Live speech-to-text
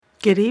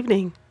Good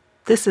evening.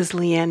 This is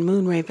Leanne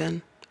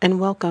Moonraven, and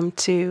welcome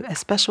to a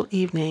special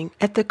evening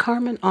at the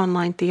Carmen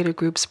Online Theater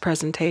Group's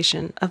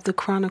presentation of the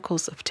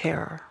Chronicles of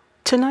Terror.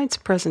 Tonight's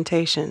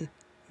presentation,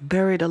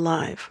 Buried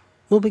Alive,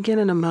 will begin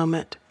in a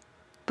moment.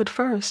 But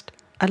first,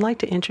 I'd like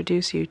to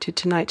introduce you to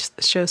tonight's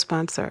show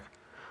sponsor,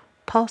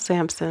 Paul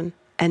Sampson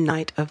and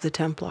Night of the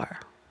Templar.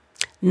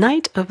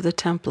 Night of the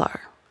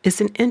Templar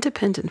is an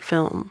independent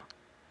film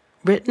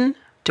written,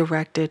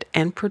 directed,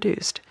 and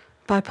produced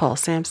by Paul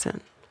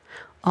Sampson.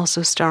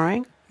 Also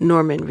starring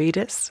Norman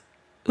Reedus,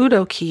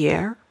 Udo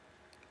Kier,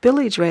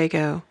 Billy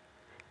Drago,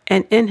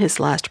 and in his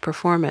last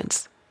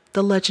performance,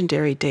 the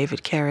legendary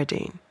David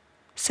Carradine.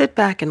 Sit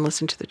back and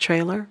listen to the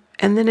trailer,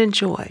 and then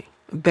enjoy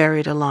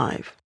Buried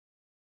Alive.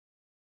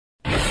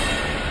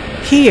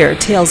 Here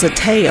tells a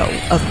tale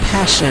of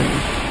passion,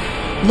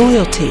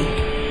 loyalty,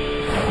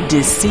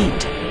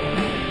 deceit,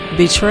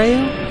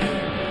 betrayal,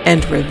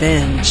 and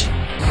revenge.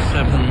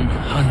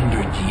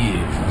 700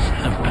 years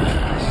have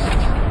passed.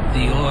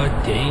 The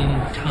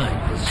ordained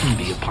time will soon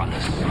be upon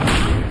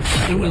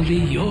us. It will be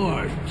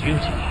your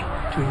duty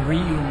to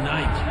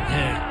reunite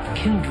their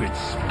kindred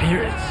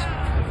spirits.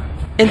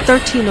 In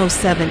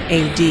 1307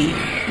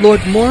 AD, Lord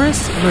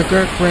Maurice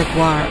McGurk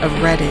Gregoire of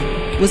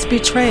Reading was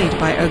betrayed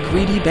by a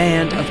greedy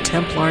band of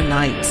Templar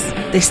knights.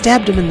 They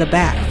stabbed him in the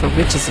back for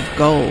riches of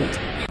gold.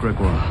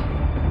 Gregoire,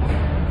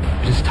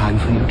 it is time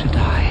for you to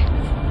die.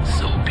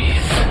 So be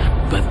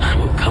it, but I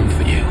will come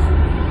for you.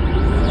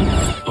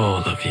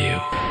 All of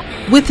you.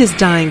 With his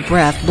dying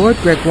breath, Lord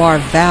Gregoire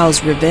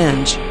vows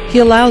revenge. He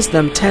allows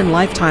them 10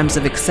 lifetimes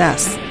of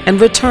excess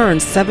and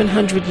returns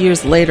 700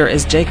 years later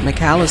as Jake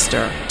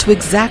McAllister to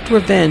exact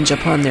revenge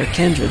upon their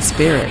kindred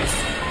spirits.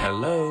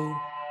 Hello.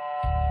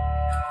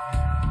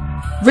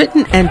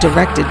 Written and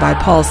directed by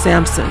Paul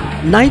Sampson,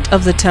 Night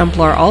of the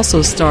Templar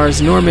also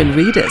stars Norman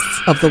Reedus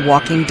of The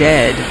Walking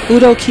Dead,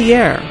 Udo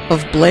Kier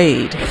of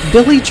Blade,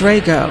 Billy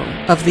Drago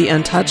of The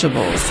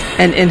Untouchables,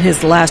 and in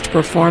his last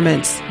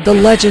performance, the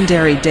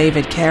legendary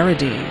David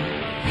Carradine.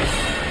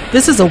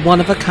 This is a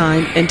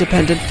one-of-a-kind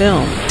independent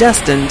film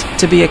destined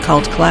to be a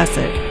cult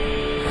classic.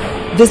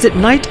 Visit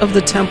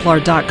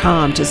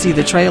nightofthetemplar.com to see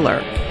the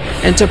trailer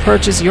and to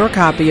purchase your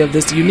copy of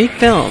this unique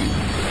film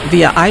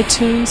via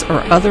iTunes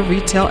or other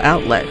retail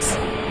outlets.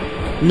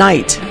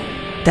 Night,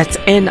 that's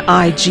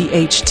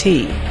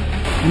N-I-G-H-T,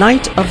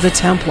 Night of the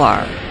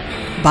Templar.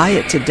 Buy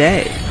it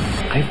today.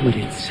 I've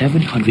waited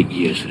 700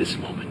 years for this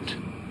moment.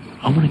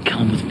 I want to kill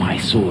him with my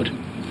sword,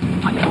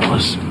 not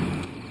yours.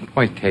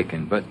 Point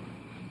taken, but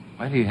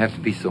why do you have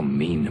to be so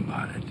mean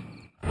about it?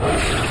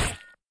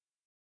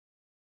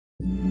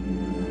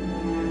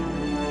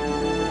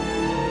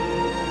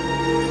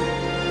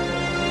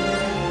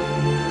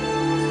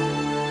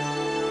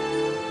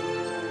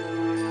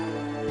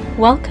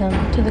 Welcome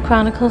to the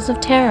Chronicles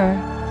of Terror.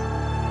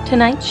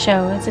 Tonight's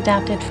show is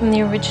adapted from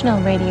the original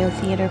radio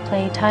theater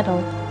play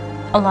titled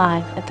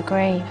Alive at the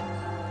Grave,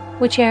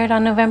 which aired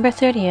on November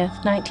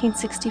 30th,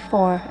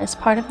 1964 as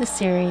part of the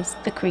series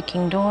The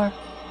Creaking Door.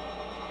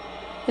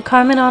 The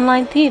Carmen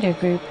Online Theater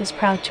Group is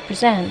proud to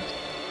present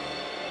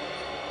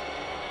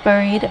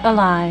Buried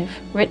Alive,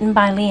 written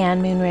by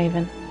Leanne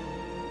Moonraven.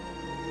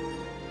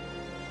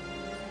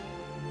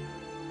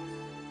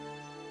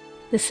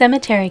 The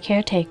cemetery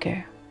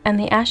caretaker and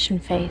the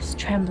ashen-faced,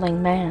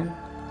 trembling man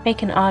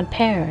make an odd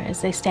pair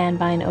as they stand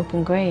by an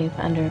open grave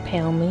under a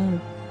pale moon.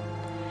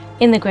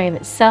 In the grave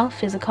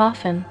itself is a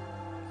coffin.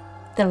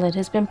 The lid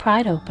has been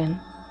pried open,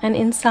 and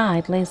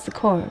inside lays the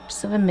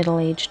corpse of a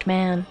middle-aged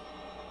man.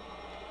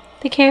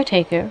 The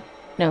caretaker,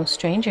 no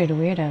stranger to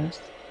weirdos,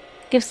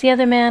 gives the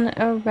other man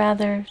a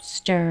rather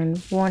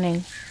stern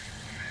warning.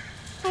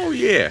 Oh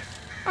yeah,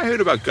 I heard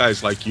about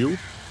guys like you.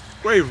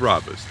 Grave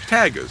robbers,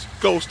 taggers,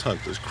 ghost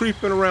hunters,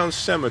 creeping around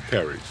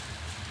cemeteries.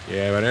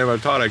 Yeah, but I never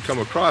thought I'd come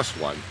across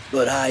one.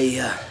 But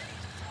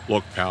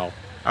Look, pal,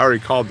 I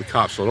already called the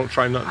cops, so don't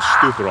try nothing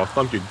stupid or I'll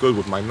thump you good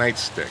with my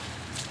nightstick.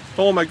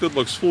 Don't let my good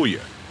looks fool you.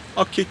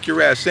 I'll kick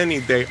your ass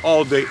any day,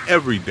 all day,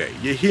 every day.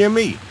 You hear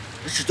me?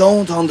 But you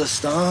don't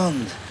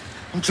understand.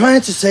 I'm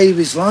trying to save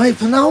his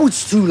life, and now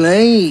it's too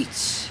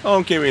late.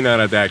 Don't give me none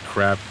of that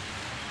crap.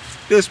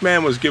 This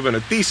man was given a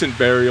decent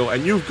burial,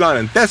 and you've gone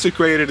and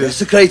desecrated his...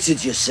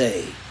 Desecrated, you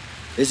say?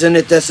 Isn't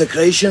it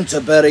desecration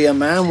to bury a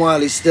man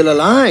while he's still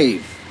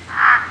alive?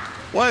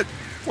 What?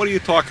 What are you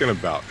talking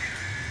about?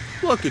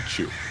 Look at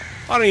you.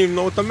 I don't even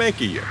know what to make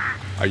of you.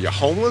 Are you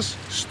homeless,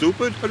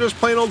 stupid, or just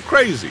plain old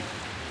crazy?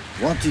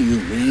 What do you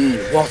mean?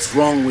 What's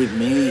wrong with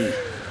me?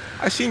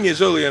 I seen you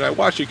earlier and I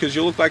watched you because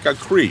you look like a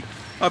creep.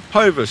 A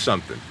perv or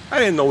something. I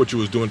didn't know what you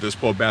was doing to this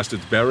poor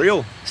bastard's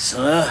burial.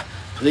 Sir,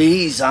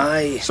 please,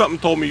 Something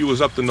told me you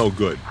was up to no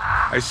good.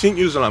 I seen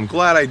you and I'm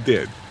glad I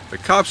did. The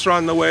cops are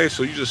on the way,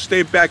 so you just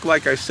stay back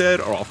like I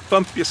said, or I'll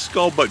thump your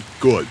skull, but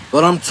good.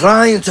 But I'm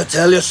trying to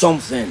tell you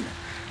something.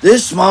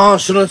 This man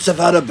shouldn't have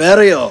had a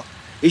burial.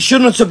 He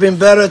shouldn't have been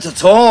buried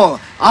at all.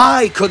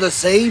 I could have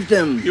saved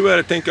him. You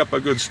better think up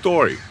a good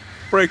story.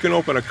 Breaking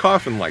open a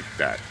coffin like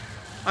that.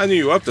 I knew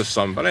you were up to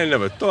something, but I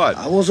never thought.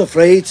 I was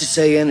afraid to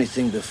say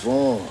anything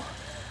before.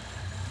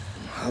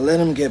 I let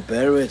him get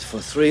buried for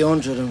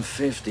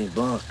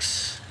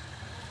 $350.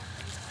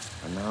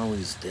 And now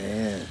he's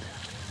dead.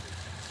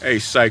 Hey,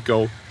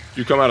 psycho,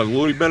 you come out of the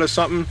loony bin or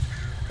something?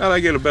 Now that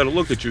I get a better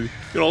look at you, you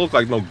don't look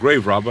like no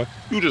grave robber.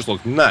 You just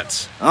look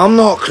nuts. I'm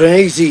not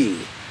crazy.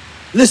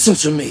 Listen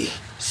to me,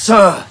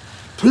 sir.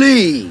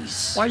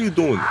 Please. Why are you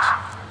doing this?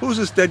 Who's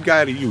this dead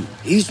guy to you?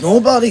 He's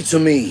nobody to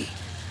me.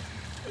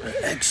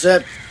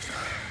 Except,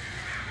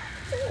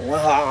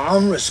 well,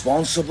 I'm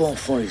responsible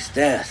for his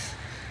death.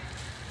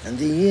 And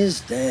he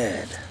is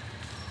dead.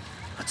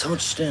 I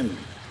touched him.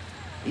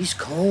 He's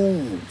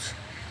cold.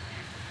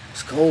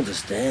 As cold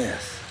as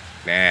death.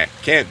 Nah,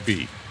 can't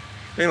be.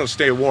 They don't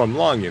stay warm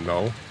long, you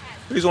know.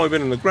 He's only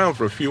been in the ground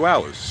for a few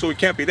hours, so he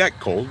can't be that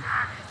cold.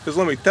 Because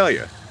let me tell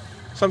you,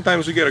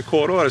 sometimes we get a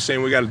court order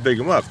saying we gotta dig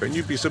him up, and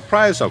you'd be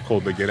surprised how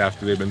cold they get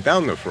after they've been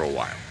down there for a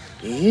while.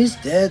 He is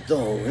dead,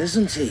 though,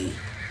 isn't he?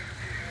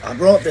 I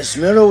brought this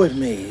mirror with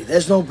me.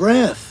 There's no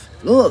breath.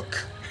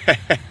 Look.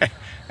 I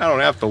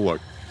don't have to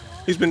look.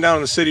 He's been down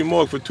in the city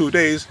morgue for 2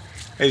 days,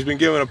 and he's been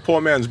given a poor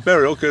man's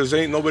burial because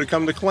ain't nobody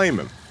come to claim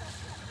him.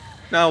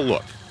 Now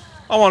look,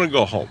 I want to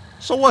go home.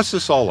 So what's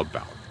this all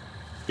about?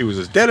 He was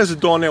as dead as a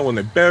doornail when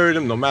they buried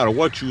him, no matter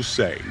what you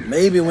say.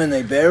 Maybe when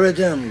they buried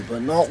him,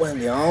 but not when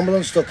the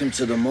ambulance took him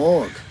to the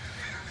morgue.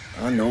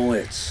 I know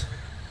it.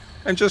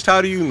 And just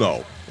how do you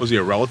know? Was he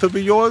a relative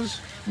of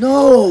yours?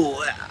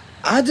 No,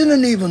 I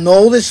didn't even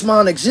know this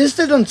man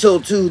existed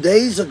until 2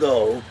 days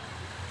ago.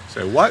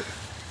 Say what?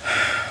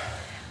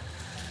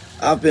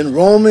 I've been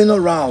roaming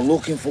around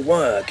looking for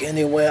work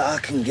anywhere I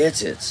can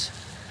get it.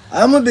 I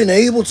haven't been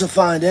able to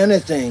find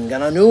anything,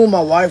 and I knew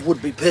my wife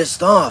would be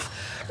pissed off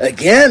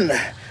again,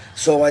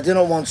 so I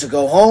didn't want to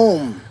go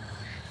home.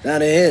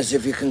 That is,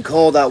 if you can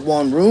call that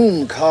one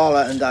room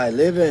Carla and I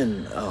live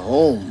in a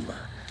home.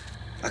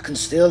 I can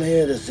still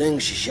hear the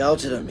things she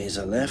shouted at me as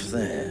I left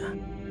there.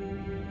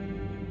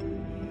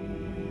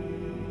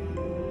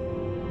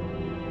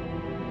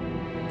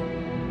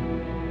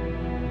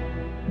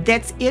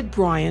 That's it,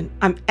 Brian.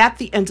 I'm at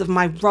the end of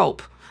my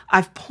rope.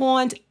 I've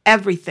pawned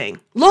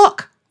everything.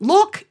 Look!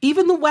 Look!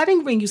 Even the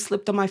wedding ring you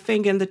slipped on my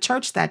finger in the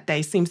church that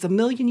day seems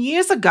 1,000,000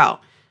 years ago.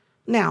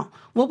 Now,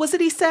 what was it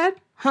he said?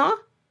 Huh?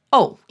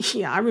 Oh,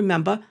 yeah, I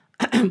remember.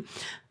 And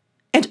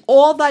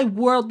all thy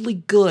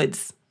worldly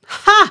goods.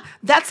 Ha!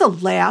 That's a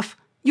laugh.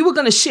 You were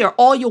going to share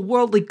all your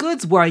worldly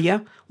goods, were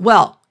you?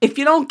 Well, if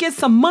you don't get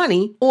some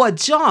money or a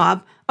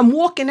job, I'm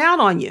walking out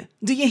on you.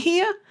 Do you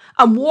hear?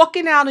 I'm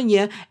walking out on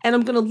you, and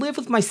I'm going to live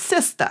with my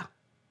sister.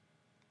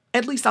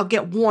 At least I'll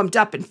get warmed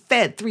up and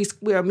fed 3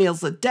 square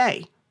meals a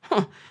day.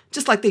 Huh.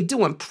 Just like they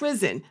do in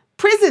prison.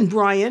 Prison,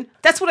 Brian.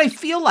 That's what I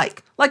feel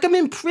like. Like I'm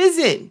in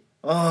prison.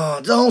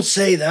 Oh, don't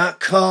say that,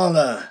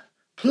 Carla.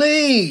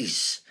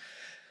 Please.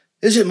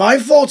 Is it my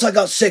fault I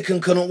got sick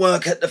and couldn't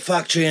work at the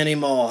factory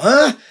anymore,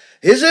 huh?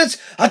 Is it?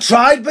 I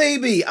tried,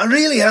 baby. I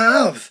really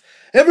have.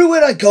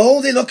 Everywhere I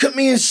go, they look at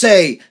me and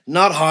say,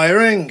 not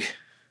hiring.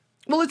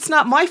 Well, it's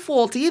not my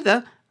fault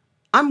either.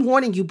 I'm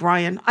warning you,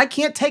 Brian. I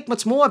can't take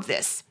much more of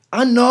this.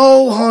 I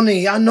know,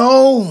 honey. I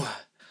know.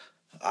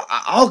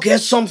 I'll get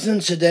something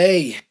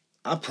today.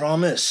 I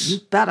promise. You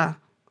better.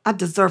 I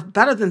deserve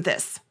better than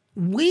this.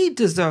 We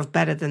deserve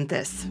better than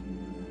this.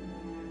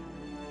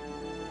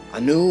 I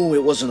knew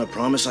it wasn't a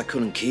promise I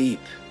couldn't keep.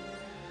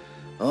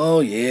 Oh,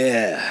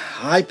 yeah.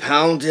 I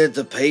pounded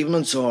the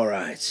pavements all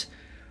right.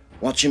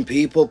 Watching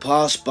people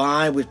pass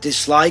by with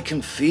dislike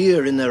and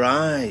fear in their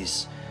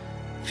eyes.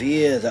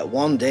 Fear that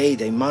one day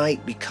they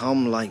might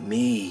become like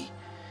me.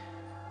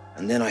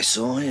 And then I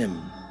saw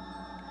him.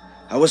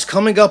 I was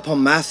coming up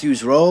on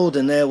Matthews Road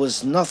and there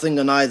was nothing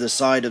on either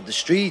side of the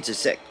street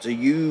except a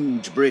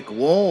huge brick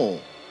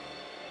wall.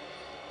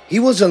 He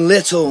was a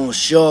little,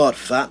 short,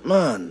 fat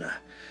man.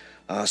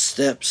 Our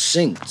steps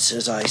synced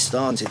as I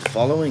started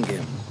following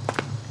him.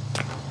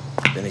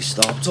 Then he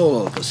stopped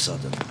all of a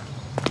sudden.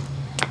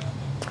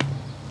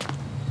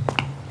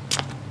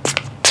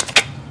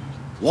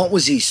 What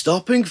was he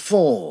stopping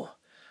for?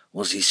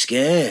 Was he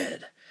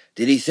scared?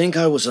 Did he think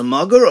I was a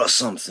mugger or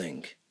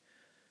something?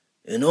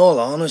 In all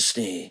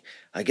honesty,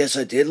 I guess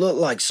I did look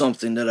like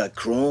something that had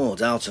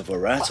crawled out of a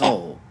rat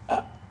hole.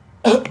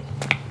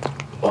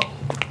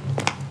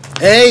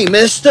 Hey,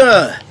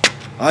 mister!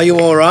 Are you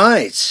all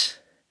right?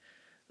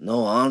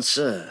 No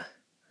answer.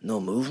 No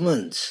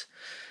movement.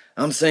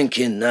 I'm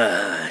thinking,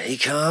 nah, he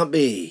can't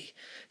be.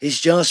 He's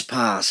just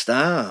passed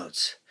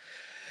out.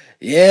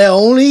 Yeah,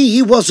 only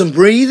he wasn't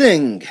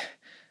breathing.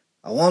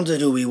 I wondered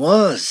who he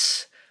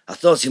was. I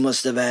thought he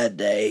must have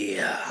had a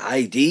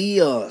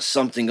ID or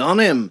something on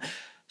him,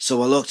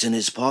 so I looked in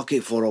his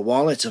pocket for a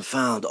wallet and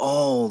found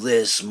all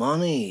this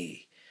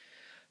money.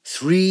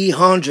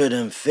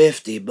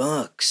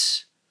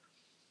 $350.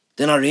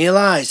 Then I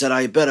realized that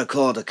I better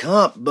call the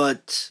cop,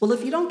 but... Well,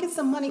 if you don't get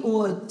some money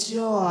or a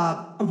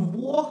job, I'm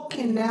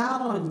walking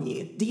out on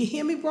you. Do you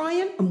hear me,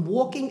 Brian? I'm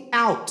walking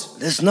out.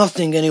 There's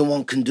nothing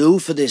anyone can do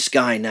for this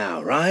guy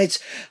now, right?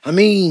 I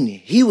mean,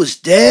 he was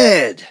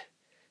dead.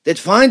 They'd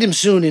find him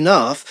soon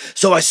enough,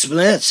 so I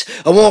split.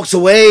 I walked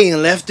away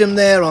and left him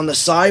there on the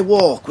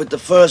sidewalk with the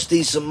first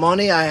decent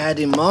money I had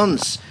in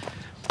months.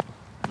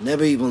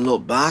 Never even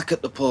looked back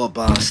at the poor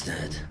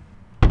bastard.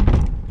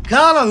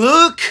 Carla,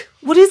 look!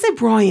 What is it,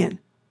 Brian?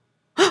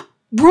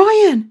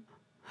 Brian,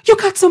 you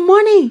got some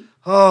money.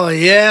 Oh,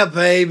 yeah,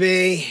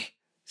 baby.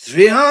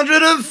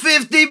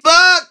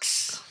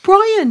 $350.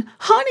 Brian,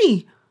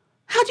 honey,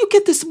 how'd you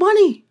get this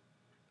money?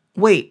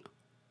 Wait,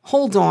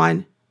 hold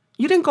on.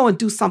 You didn't go and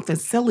do something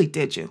silly,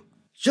 did you?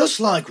 Just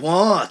like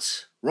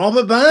what? Rob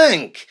a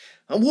bank.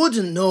 I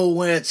wouldn't know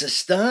where to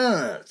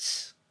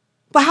start.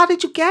 But how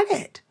did you get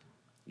it?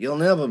 You'll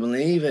never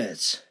believe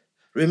it.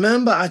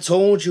 Remember I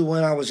told you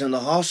when I was in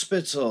the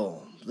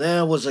hospital,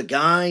 there was a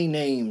guy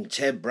named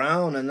Ted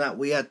Brown and that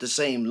we had the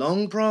same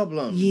lung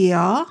problem?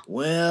 Yeah?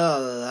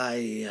 Well,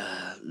 I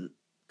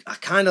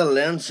kind of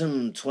lent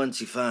him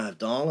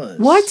 $25.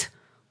 What?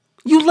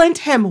 You lent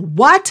him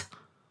what?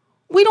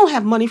 We don't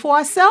have money for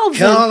ourselves.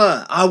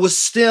 Carla, I was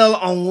still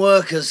on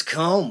workers'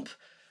 comp.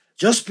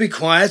 Just be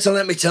quiet and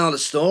let me tell the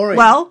story.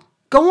 Well,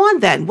 go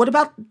on then. What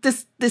about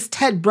this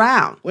Ted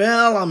Brown?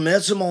 Well, I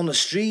met him on the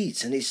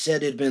street and he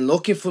said he'd been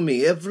looking for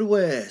me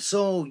everywhere.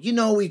 So,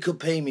 he could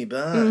pay me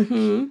back.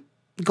 Mm-hmm.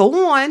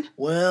 Go on.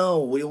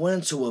 Well, we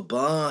went to a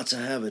bar to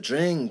have a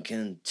drink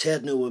and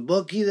Ted knew a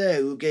bookie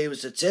there who gave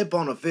us a tip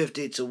on a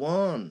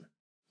 50-1.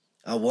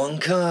 I won,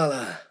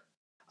 Carla.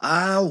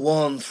 I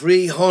won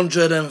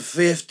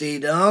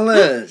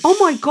 $350. Oh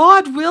my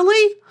God,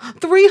 really?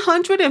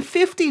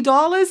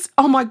 $350?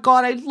 Oh my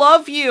God, I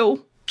love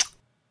you.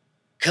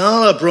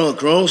 Carla brought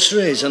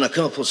groceries and a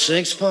couple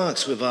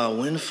six-packs with our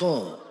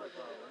windfall.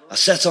 I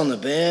sat on the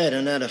bed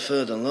and had a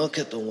further look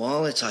at the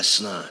wallet I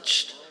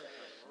snatched.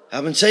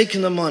 Having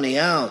taken the money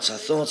out, I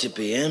thought it'd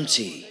be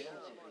empty.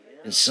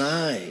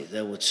 Inside,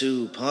 there were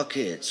 2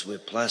 pockets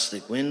with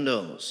plastic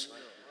windows.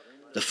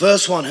 The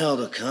first one held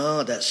a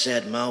card that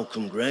said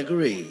Malcolm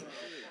Gregory,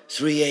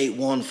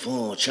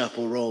 3814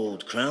 Chapel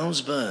Road,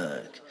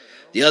 Crownsburg.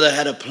 The other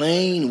had a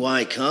plain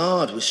white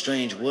card with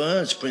strange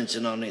words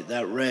printed on it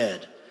that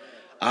read,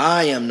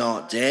 I am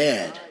not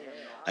dead.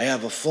 I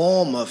have a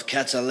form of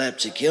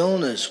cataleptic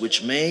illness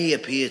which may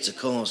appear to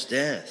cause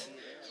death.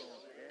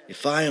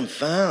 If I am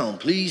found,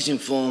 please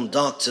inform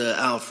Dr.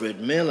 Alfred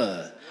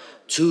Miller,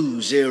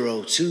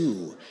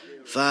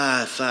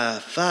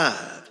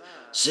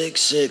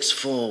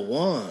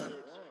 202-555-6641.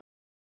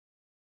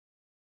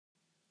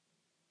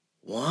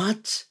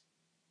 What?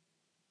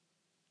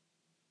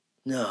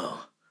 No.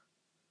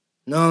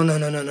 No,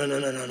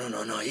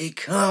 he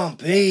can't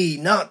be.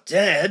 Not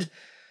dead.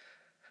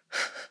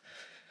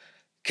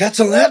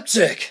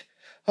 Cataleptic.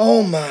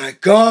 Oh my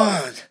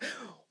God.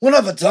 What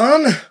have I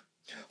done?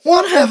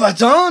 What have I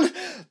done?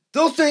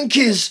 They'll think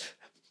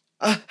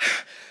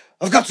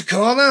I've got to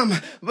call them,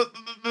 but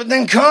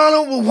then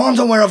Carla will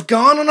wonder where I've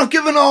gone and I've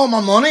given all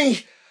my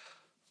money.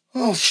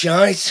 Oh,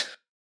 shite.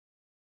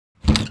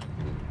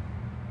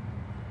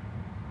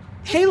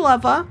 Hey,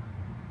 lover,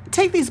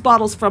 take these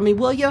bottles from me,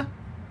 will you?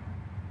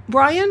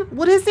 Brian,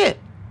 what is it?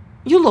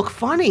 You look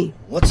funny.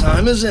 What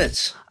time is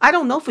it? I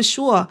don't know for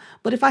sure,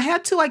 but if I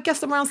had to, I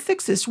guess around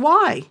 6-ish.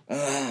 Why?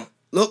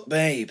 Look,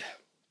 babe,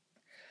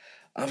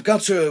 I've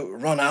got to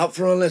run out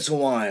for a little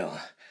while.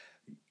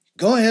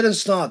 Go ahead and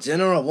start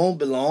dinner. I won't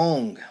be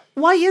long.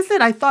 Why is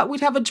it? I thought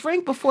we'd have a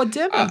drink before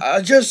dinner.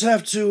 I just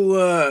have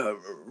to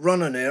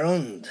run an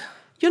errand.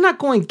 You're not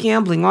going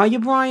gambling, are you,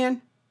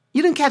 Brian?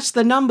 You didn't catch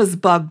the numbers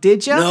bug,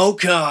 did you? No,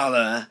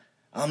 Carla.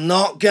 I'm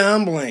not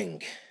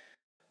gambling.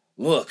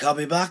 Look, I'll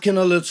be back in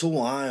a little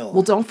while.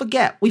 Well, don't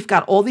forget, we've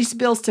got all these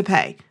bills to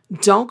pay.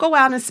 Don't go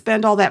out and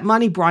spend all that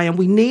money, Brian.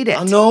 We need it.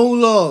 I know,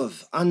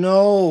 love. I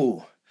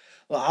know.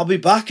 Well, I'll be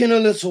back in a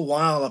little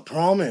while, I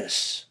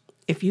promise.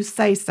 If you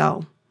say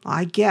so,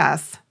 I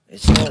guess.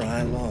 It's all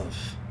right,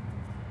 love.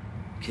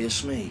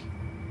 Kiss me.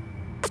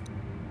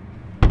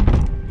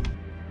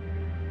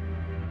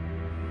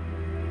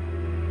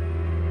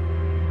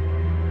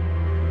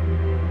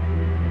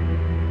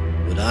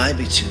 Would I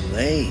be too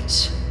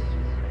late?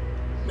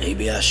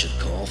 Maybe I should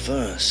call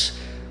first.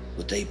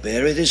 Would they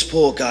bury this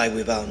poor guy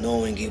without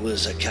knowing he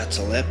was a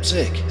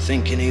cataleptic,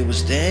 thinking he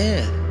was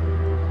dead?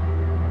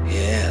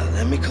 Yeah,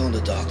 let me call the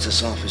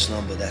doctor's office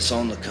number that's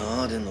on the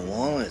card in the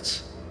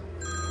wallet.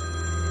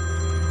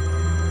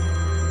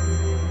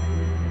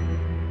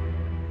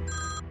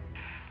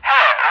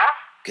 Hello?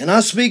 Can I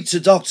speak to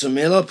Dr.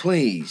 Miller,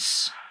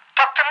 please?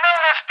 Dr.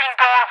 Miller's been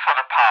gone for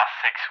the past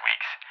 6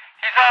 weeks.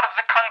 He's out of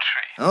the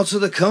country. Out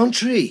of the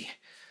country?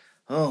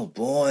 Oh,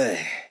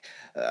 boy.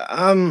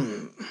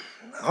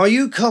 Are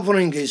you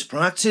covering his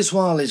practice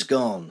while he's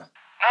gone? No,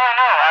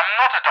 I'm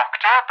not a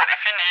doctor, but if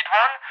you need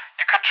one,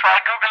 you could try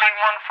Googling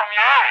one from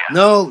your area.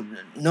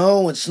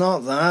 No, it's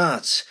not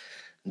that.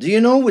 Do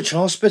you know which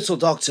hospital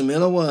Dr.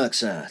 Miller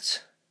works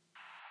at?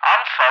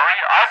 I'm sorry,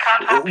 I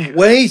can't help you.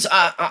 Wait,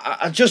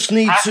 I just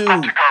need I've to...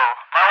 got to go.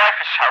 My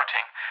wife is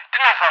shouting.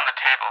 Dinner's on the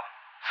table.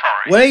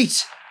 Sorry.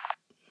 Wait!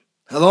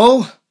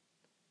 Hello?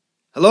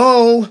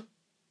 Hello?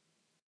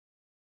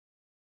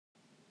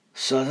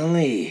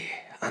 Suddenly,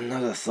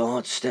 Another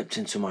thought stepped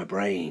into my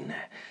brain.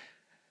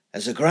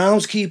 As the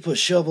groundskeeper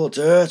shoveled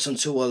dirt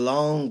into a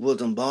long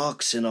wooden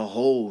box in a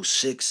hole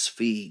 6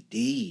 feet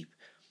deep,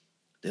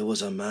 there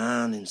was a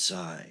man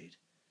inside.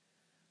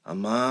 A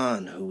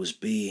man who was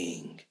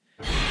being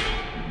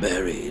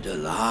buried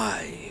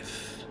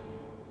alive.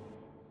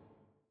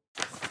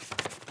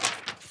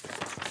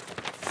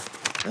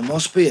 There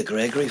must be a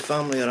Gregory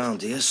family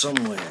around here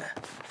somewhere.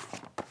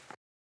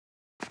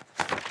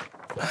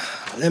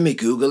 Let me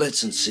Google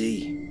it and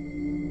see.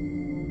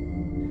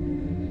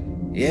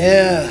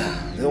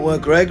 Yeah, there were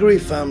Gregory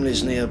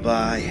families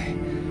nearby.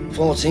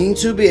 14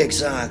 to be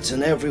exact,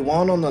 and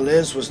everyone on the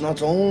list was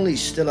not only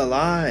still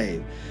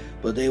alive,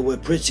 but they were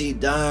pretty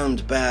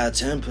damned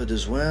bad-tempered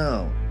as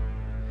well.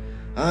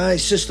 I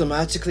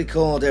systematically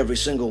called every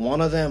single one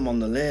of them on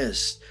the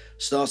list,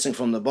 starting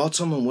from the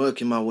bottom and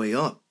working my way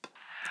up.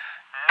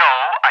 No,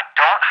 I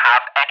don't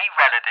have any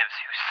relatives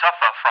who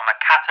suffer from a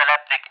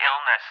cataleptic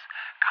illness.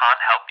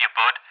 Can't help you,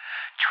 bud.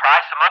 Try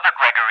some other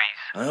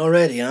Gregories. I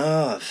already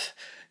have.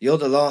 You're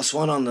the last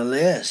one on the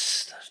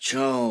list,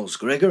 Charles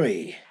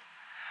Gregory.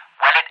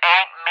 Well, it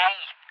ain't me.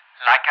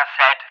 Like I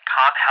said,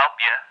 can't help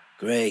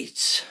you.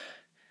 Great.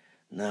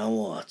 Now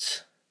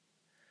what?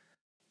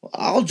 Well,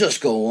 I'll just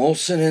go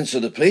waltzing into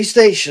the police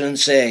station and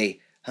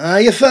say,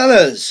 "Hiya,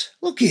 fellas.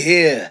 Looky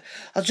here.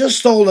 I just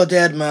stole a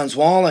dead man's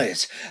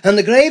wallet, and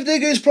the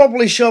gravedigger's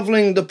probably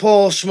shoveling the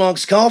poor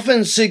schmuck's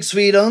coffin 6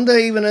 feet under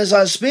even as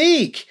I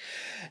speak.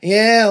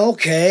 Yeah,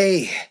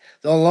 okay.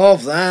 They'll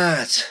love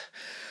that.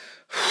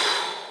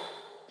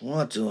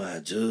 What do I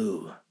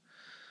do?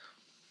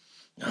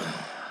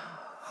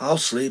 I'll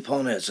sleep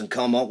on it and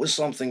come up with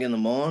something in the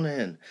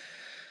morning.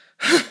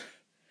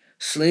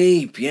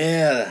 Sleep,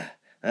 yeah,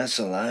 that's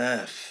a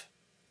laugh."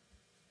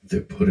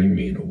 They're putting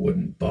me in a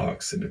wooden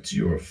box, and it's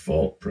your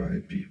fault,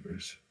 Brian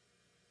Beavers.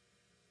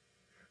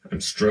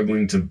 I'm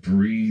struggling to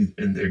breathe,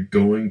 and they're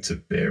going to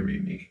bury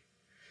me.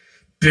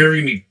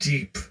 Bury me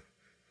deep.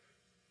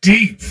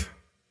 Deep!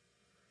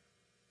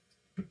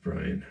 But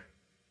Brian,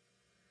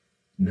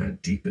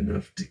 not deep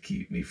enough to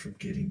keep me from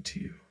getting to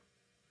you.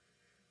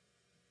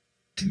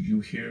 Do you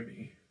hear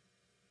me?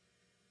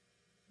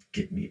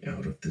 Get me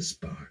out of this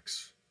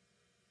box,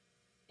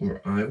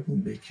 or I will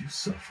make you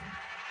suffer.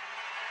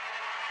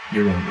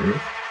 Here on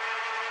Earth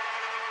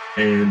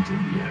and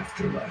in the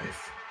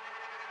afterlife.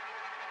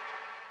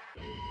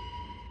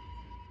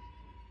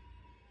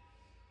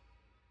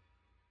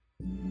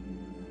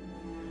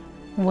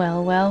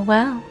 Well, well,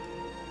 well.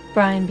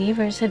 Brian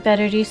Beavers had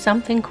better do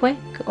something quick,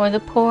 or the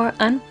poor,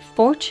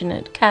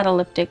 unfortunate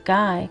cataleptic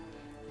guy,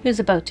 who's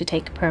about to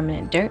take a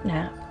permanent dirt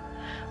nap,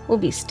 will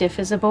be stiff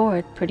as a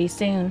board pretty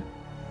soon.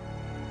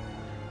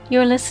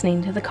 You're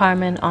listening to the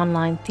Carmen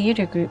Online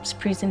Theater Group's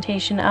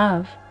presentation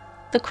of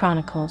The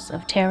Chronicles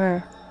of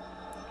Terror.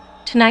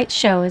 Tonight's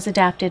show is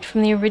adapted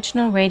from the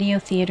original radio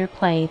theater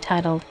play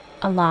titled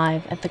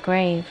Alive at the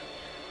Grave,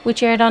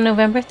 which aired on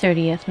November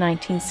 30th,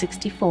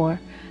 1964,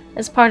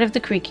 as part of The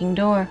Creaking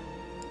Door.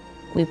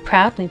 We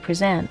proudly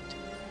present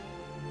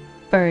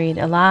Buried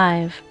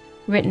Alive,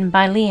 written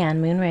by Leanne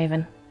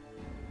Moonraven.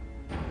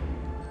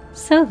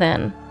 So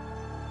then,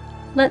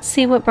 let's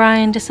see what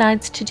Brian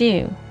decides to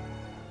do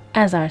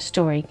as our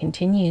story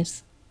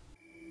continues.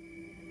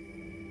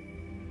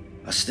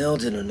 I still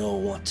didn't know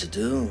what to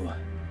do.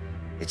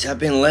 It had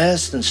been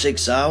less than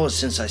 6 hours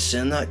since I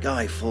seen that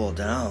guy fall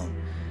down.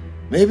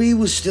 Maybe he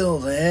was still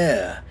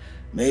there.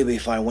 Maybe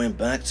if I went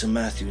back to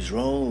Matthews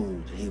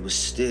Road, he was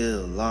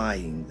still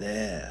lying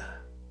there.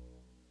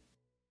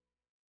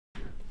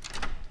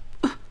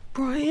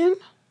 Brian?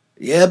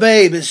 Yeah,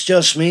 babe, it's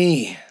just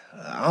me.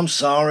 I'm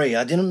sorry,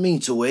 I didn't mean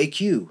to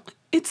wake you.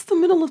 It's the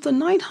middle of the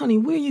night, honey.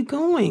 Where are you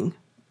going?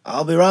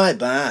 I'll be right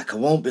back. I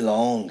won't be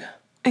long.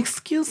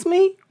 Excuse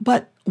me?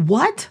 But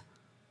what?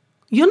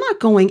 You're not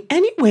going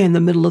anywhere in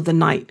the middle of the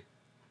night.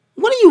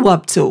 What are you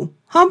up to?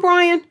 Huh,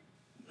 Brian?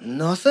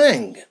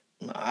 Nothing.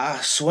 I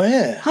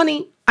swear.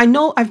 Honey, I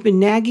know I've been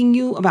nagging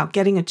you about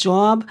getting a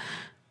job,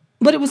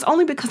 but it was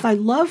only because I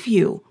love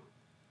you.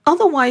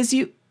 Otherwise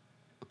you...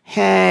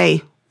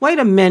 Hey, wait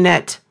a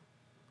minute.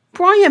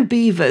 Brian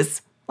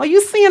Beavers, are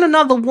you seeing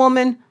another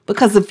woman?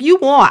 Because if you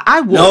are,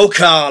 I will... No,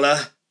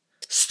 Carla.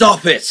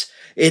 Stop it.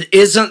 It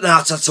isn't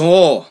that at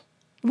all.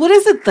 What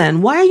is it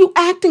then? Why are you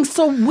acting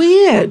so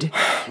weird?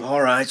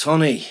 All right,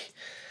 honey.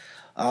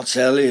 I'll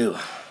tell you.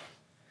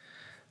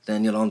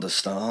 Then you'll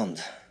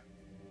understand.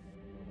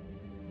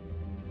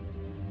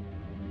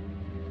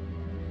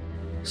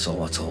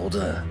 So I told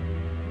her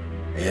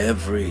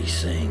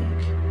everything.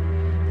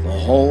 The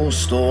whole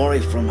story,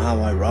 from how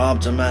I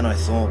robbed a man I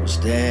thought was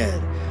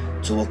dead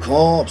to a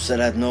corpse that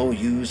had no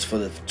use for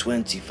the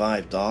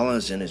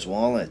 $25 in his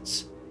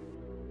wallet.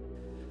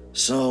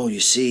 So, you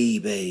see,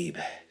 babe,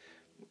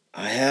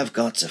 I have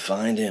got to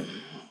find him.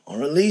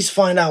 Or at least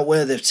find out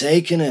where they've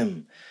taken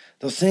him.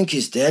 They'll think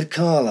he's dead,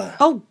 Carla.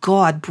 Oh,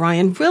 God,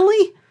 Brian,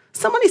 really?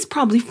 Somebody's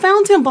probably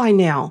found him by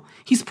now.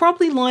 He's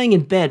probably lying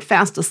in bed,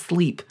 fast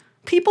asleep.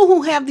 People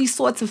who have these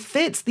sorts of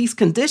fits, these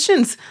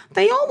conditions,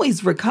 they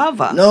always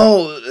recover.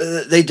 No,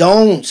 they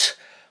don't.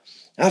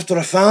 After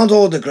I found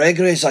all the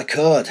Gregories I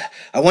could,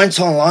 I went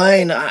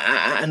online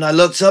and I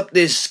looked up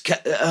this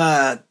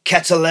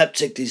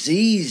cataleptic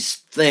disease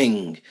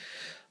thing.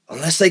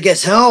 Unless they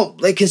get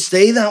help, they can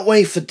stay that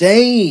way for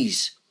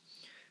days.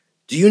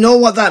 Do you know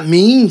what that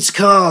means,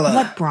 Carla?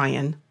 What,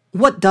 Brian?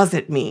 What does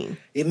it mean?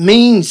 It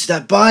means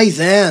that by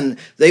then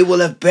they will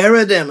have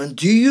buried him, and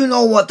do you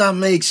know what that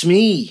makes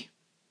me?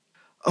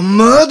 A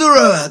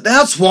murderer,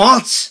 that's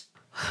what.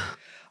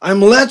 I'm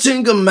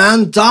letting a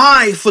man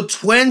die for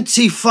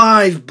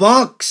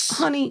 $25.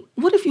 Honey,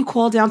 what if you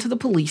call down to the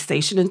police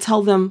station and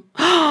tell them,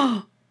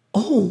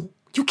 oh,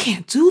 you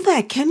can't do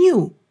that, can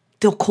you?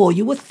 They'll call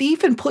you a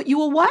thief and put you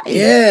away.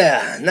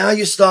 Yeah, now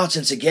you're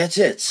starting to get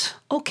it.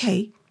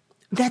 Okay,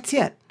 that's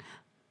it.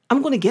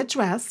 I'm going to get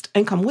dressed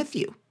and come with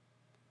you.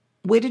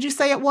 Where did you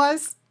say it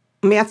was?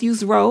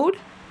 Matthews Road?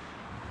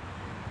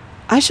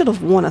 I should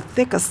have worn a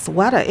thicker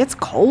sweater. It's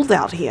cold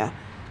out here.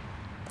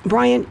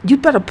 Brian,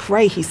 you'd better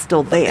pray he's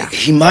still there.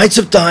 He might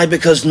have died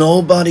because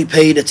nobody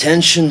paid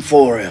attention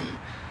for him.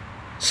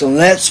 So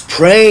let's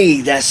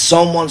pray that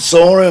someone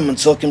saw him and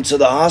took him to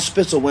the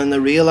hospital when they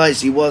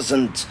realized he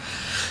wasn't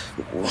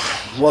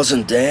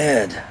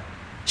dead.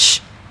 Shh,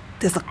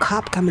 there's a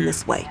cop coming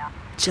this way.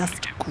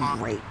 Just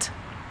great.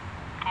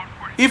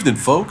 Evening,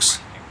 folks.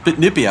 Bit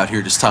nippy out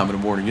here this time of the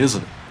morning,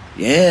 isn't it?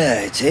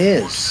 Yeah, it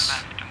is.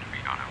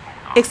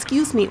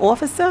 Excuse me,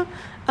 officer.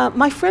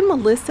 My friend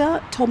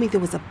Melissa told me there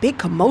was a big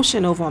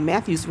commotion over on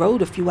Matthews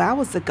Road a few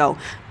hours ago.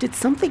 Did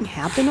something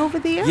happen over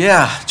there?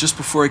 Yeah, just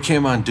before I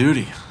came on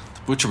duty.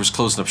 The butcher was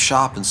closing up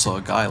shop and saw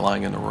a guy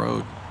lying in the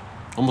road.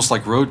 Almost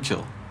like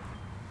roadkill.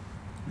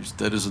 He's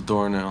dead as a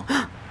doornail.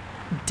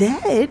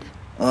 Dead?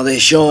 Are they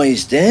sure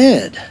he's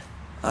dead?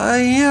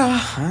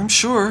 Yeah, I'm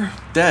sure.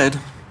 Dead.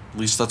 At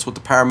least that's what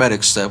the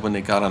paramedics said when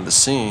they got on the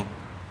scene.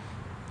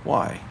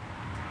 Why?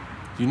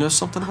 You know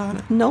something about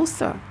it? No,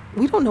 sir.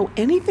 We don't know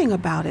anything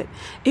about it.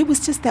 It was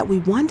just that we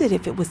wondered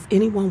if it was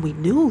anyone we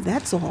knew,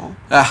 that's all.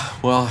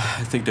 Well,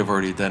 I think they've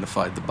already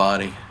identified the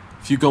body.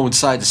 If you go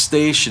inside the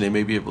station, they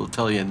may be able to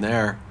tell you in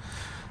there.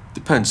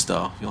 Depends,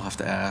 though. You'll have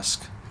to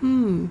ask.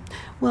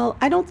 Well,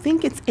 I don't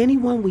think it's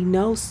anyone we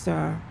know,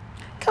 sir.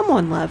 Come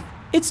on, love.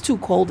 It's too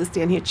cold to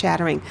stand here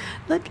chattering.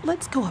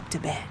 Let's go up to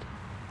bed.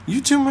 You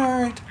two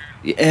married?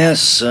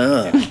 Yes,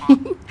 sir.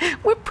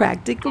 We're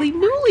practically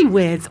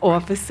newlyweds,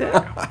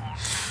 officer.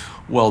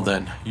 Well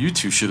then, you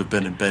two should have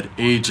been in bed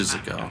ages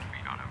ago.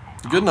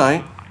 Good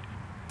night.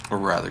 Or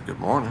rather, good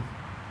morning.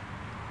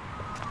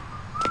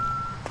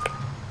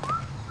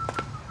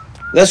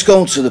 Let's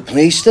go to the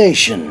police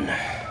station.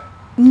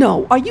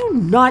 No, are you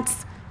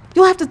nuts?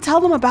 You'll have to tell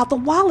them about the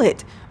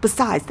wallet.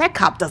 Besides, that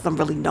cop doesn't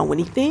really know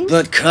anything.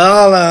 But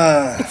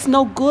Carla... It's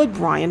no good,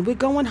 Brian. We're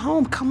going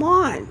home. Come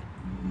on.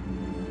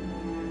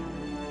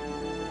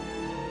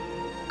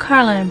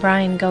 Carla and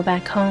Brian go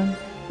back home,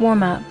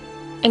 warm up,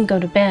 and go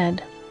to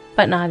bed,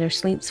 but neither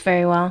sleeps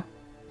very well.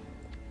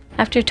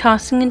 After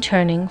tossing and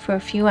turning for a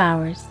few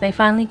hours, they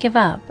finally give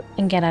up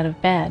and get out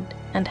of bed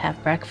and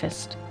have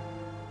breakfast.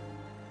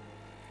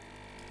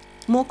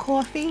 More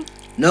coffee?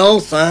 No,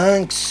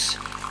 thanks.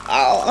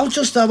 I'll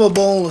just have a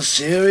bowl of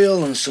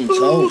cereal and some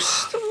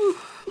toast.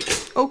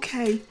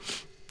 Okay.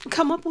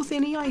 Come up with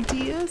any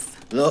ideas?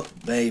 Look,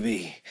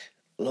 baby.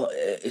 Look,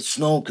 it's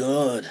no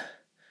good.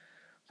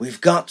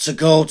 We've got to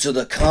go to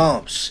the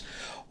cops.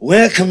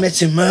 We're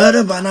committing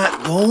murder by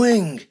not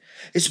going.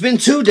 It's been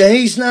 2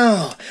 days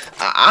now.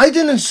 I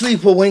didn't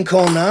sleep a wink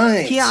all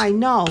night. Yeah, I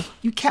know.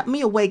 You kept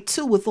me awake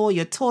too with all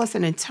your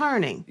tossing and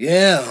turning.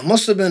 Yeah,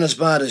 must have been as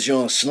bad as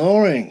your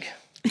snoring.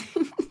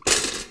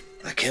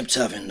 I kept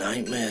having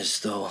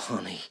nightmares though,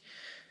 honey.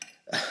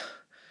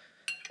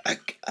 I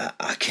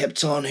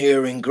kept on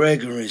hearing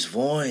Gregory's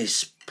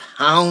voice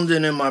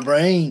pounding in my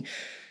brain.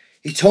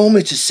 He told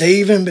me to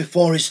save him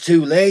before it's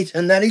too late,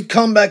 and that he'd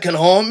come back and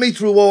haunt me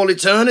through all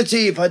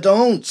eternity if I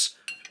don't.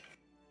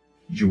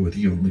 You're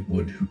the only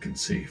one who can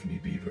save me,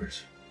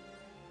 Beavers.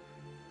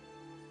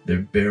 They're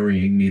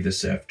burying me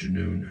this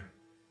afternoon.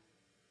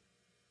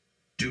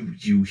 Do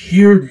you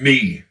hear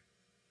me?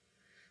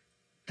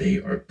 They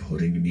are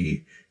putting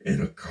me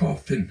in a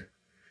coffin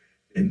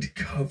and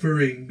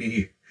covering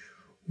me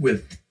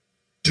with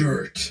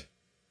dirt.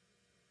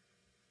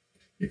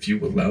 If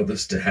you allow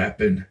this to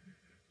happen,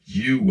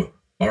 you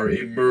are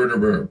a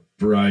murderer,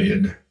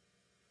 Brian.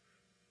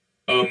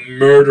 A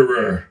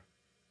murderer.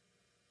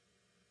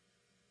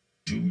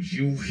 Do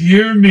you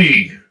hear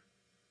me?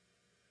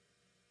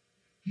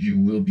 You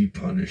will be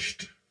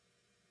punished.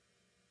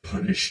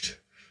 Punished.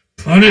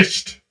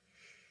 Punished!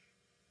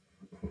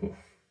 Oh,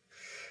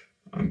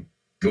 I'm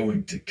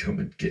going to come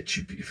and get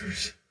you,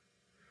 Beavers.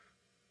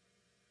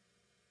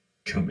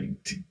 Coming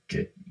to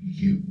get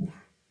you.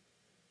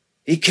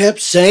 He kept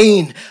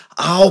saying,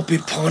 I'll be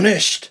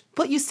punished.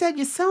 But you said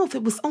yourself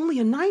it was only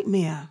a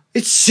nightmare.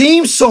 It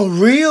seems so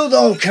real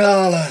though,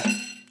 Carla.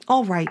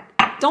 All right,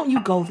 don't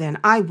you go then.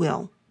 I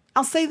will.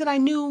 I'll say that I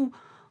knew...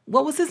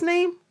 What was his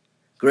name?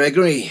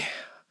 Gregory.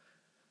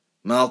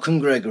 Malcolm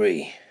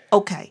Gregory.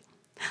 Okay,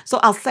 so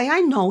I'll say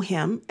I know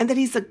him and that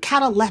he's a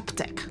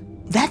cataleptic.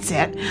 That's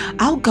it.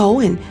 I'll go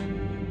and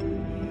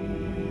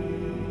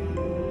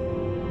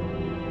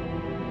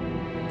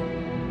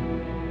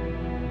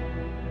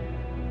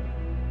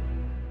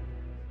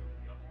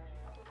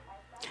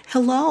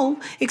Hello?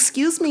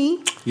 Excuse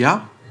me?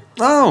 Yeah?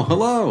 Oh,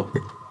 hello.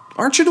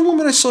 Aren't you the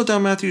woman I saw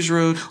down Matthews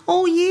Road?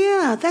 Oh,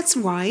 yeah, that's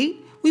right.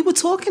 We were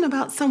talking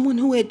about someone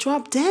who had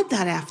dropped dead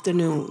that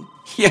afternoon.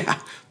 Yeah,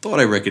 thought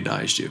I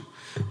recognized you.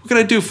 What can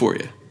I do for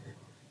you?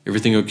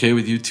 Everything okay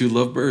with you two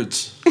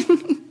lovebirds?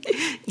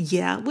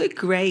 Yeah, we're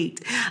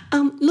great.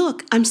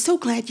 Look, I'm so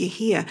glad you're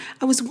here.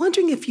 I was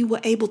wondering if you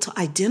were able to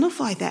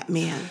identify that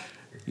man.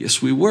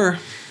 Yes, we were.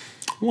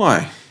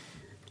 Why?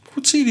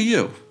 What's he to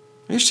you?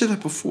 I used to say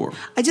that before.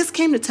 I just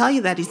came to tell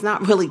you that he's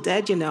not really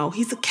dead, you know.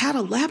 He's a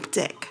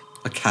cataleptic.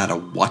 A cat a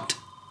what?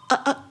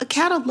 A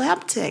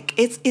cataleptic.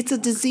 It's a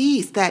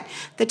disease that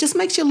just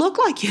makes you look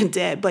like you're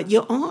dead, but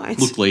you aren't.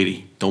 Look,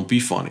 lady, don't be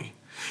funny.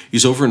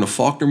 He's over in the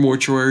Faulkner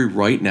mortuary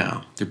right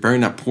now. They're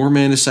burying that poor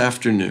man this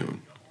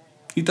afternoon.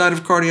 He died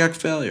of cardiac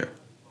failure.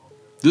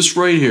 This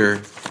right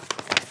here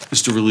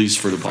is the release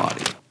for the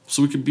body,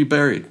 so he can be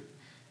buried.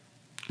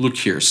 Look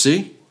here,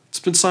 see? It's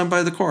been signed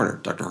by the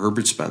coroner, Dr.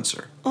 Herbert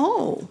Spencer.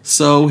 Oh.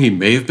 So he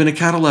may have been a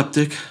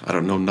cataleptic. I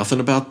don't know nothing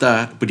about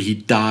that, but he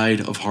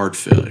died of heart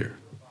failure.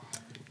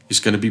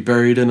 He's going to be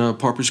buried in a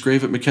pauper's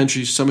grave at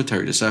McKendree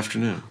Cemetery this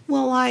afternoon.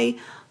 Well, I...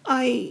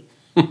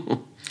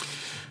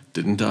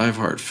 Didn't die of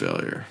heart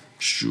failure.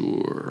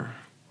 Sure.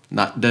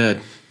 Not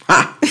dead.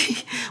 Ha!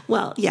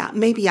 Well, yeah,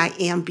 maybe I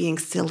am being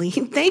silly.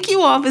 Thank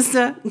you,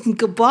 officer.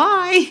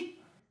 Goodbye.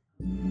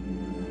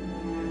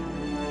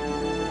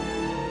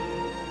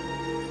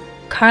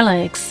 Carla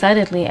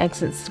excitedly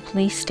exits the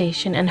police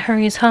station and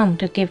hurries home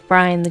to give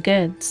Brian the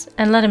goods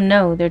and let him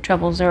know their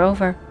troubles are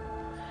over.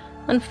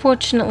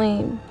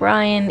 Unfortunately,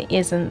 Brian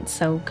isn't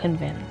so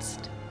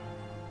convinced.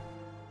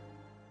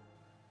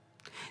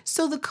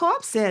 So the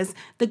cop says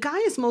the guy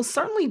is most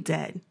certainly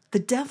dead. The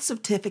death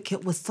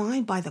certificate was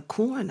signed by the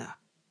coroner.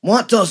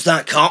 What does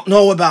that cop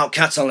know about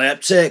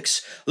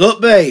cataleptics?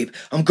 Look, babe,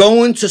 I'm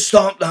going to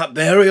stop that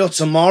burial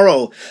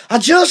tomorrow. I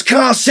just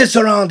can't sit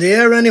around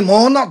here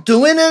anymore not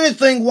doing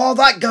anything while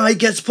that guy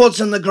gets put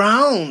in the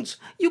ground.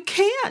 You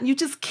can't. You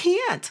just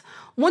can't.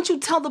 Once you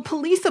tell the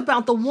police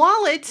about the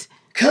wallet...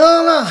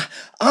 Carla,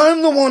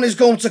 I'm the one who's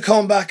going to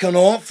come back and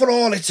haunt for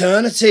all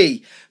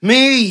eternity.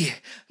 Me,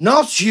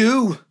 not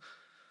you.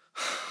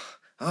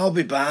 I'll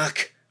be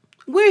back.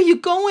 Where are you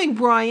going,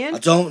 Brian? I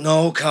don't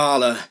know,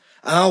 Carla.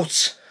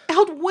 Out.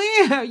 Out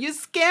where? You're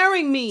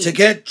scaring me. To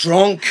get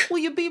drunk. Will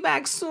you be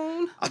back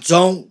soon? I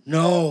don't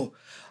know.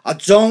 I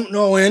don't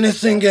know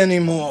anything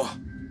anymore.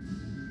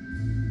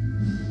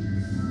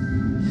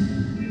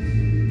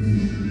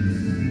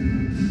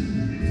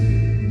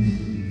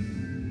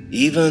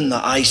 Even the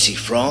icy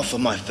froth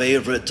of my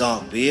favorite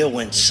dark beer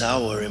went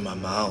sour in my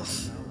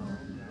mouth.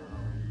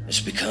 It's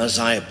because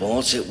I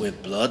bought it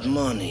with blood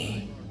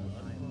money.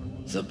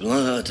 The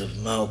blood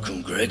of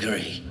Malcolm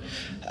Gregory.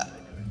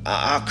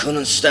 I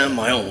couldn't stand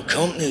my own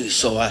company,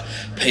 so I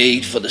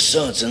paid for the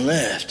suds and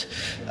left.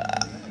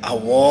 I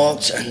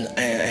walked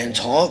and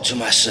talked to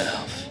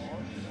myself.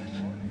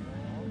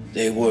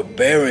 They were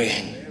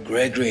burying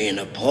Gregory in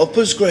a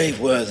pauper's grave,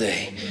 were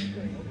they?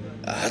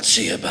 I'd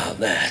see about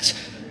that.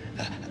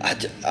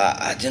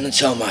 I didn't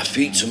tell my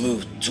feet to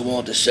move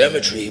toward the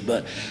cemetery,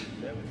 but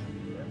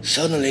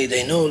suddenly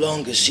they no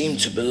longer seemed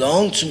to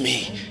belong to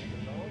me.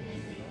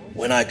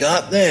 When I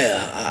got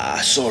there,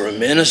 I saw a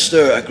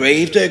minister, a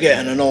gravedigger,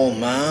 and an old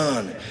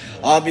man.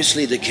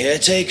 Obviously the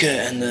caretaker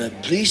and the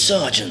police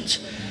sergeant.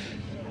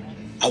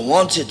 I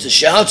wanted to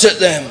shout at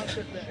them,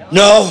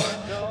 "No,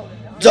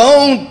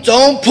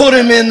 don't put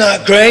him in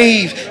that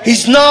grave.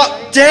 He's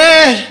not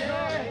dead.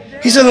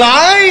 He's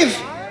alive."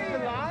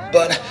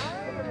 But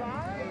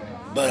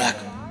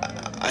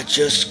I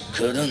just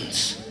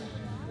couldn't.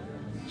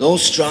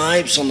 Those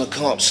stripes on the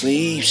cop's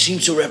sleeve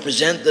seemed to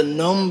represent the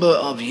number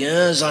of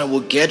years I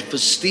would get for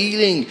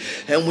stealing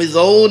and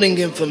withholding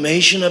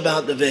information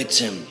about the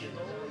victim.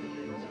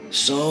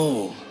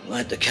 So,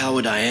 like the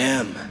coward I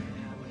am,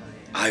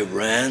 I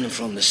ran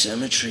from the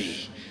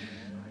cemetery,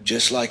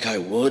 just like I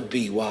would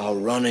be while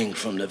running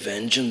from the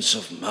vengeance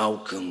of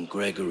Malcolm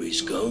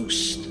Gregory's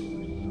ghost.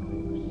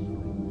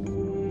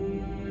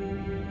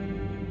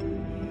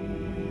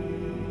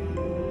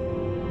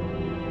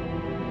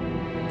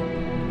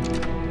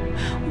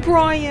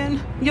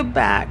 Brian, you're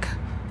back.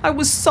 I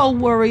was so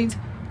worried.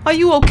 Are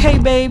you okay,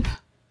 babe?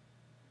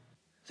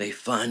 They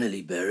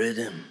finally buried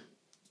him.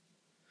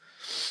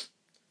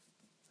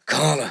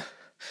 Carla,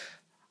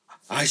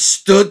 I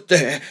stood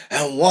there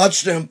and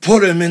watched them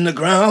put him in the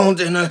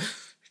ground in a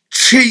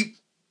cheap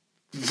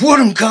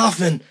wooden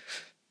coffin.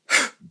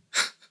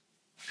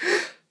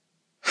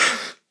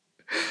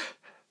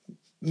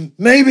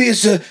 Maybe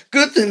it's a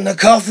good thing the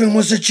coffin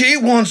was a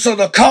cheap one so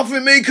the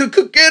coffin maker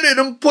could get it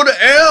and put air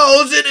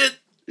holes in it.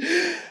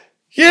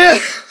 Yeah.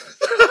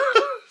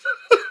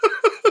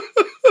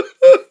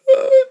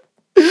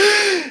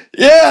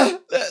 Yeah.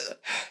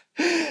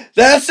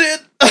 That's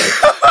it.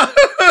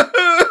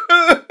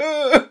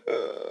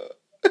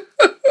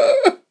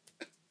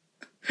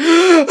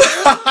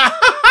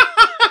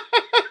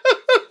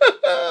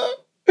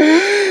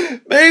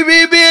 Maybe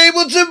he'd be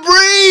able to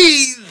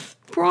breathe.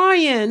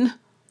 Brian.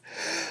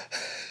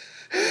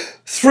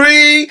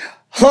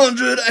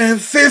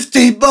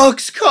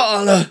 $350,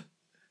 Carla.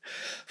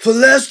 For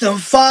less than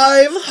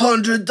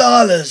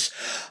 $500,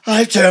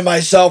 I've turned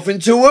myself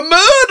into a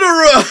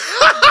murderer.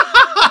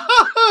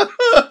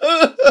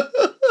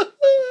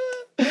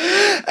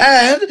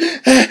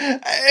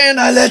 and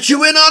I let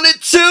you in on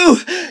it too.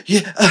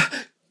 Yeah,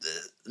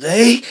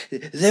 they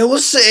will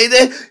say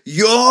that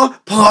you're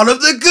part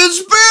of the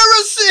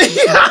conspiracy.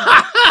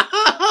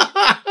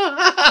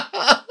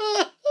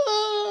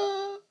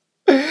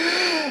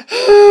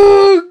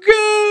 Oh,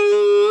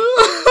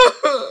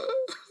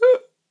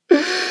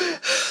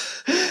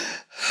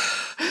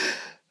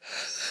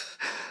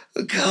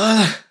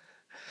 God.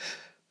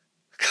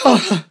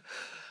 Carla.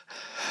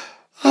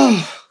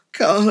 Oh,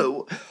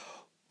 Carla,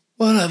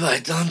 what have I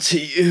done to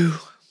you?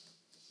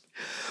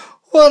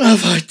 What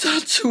have I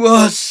done to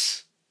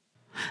us?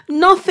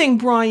 Nothing,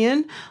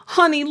 Brian.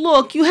 Honey,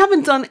 look, you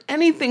haven't done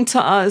anything to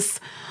us.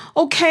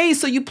 Okay,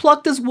 so you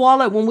plucked his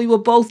wallet when we were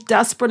both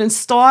desperate and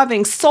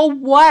starving. So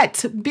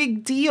what?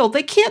 Big deal.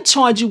 They can't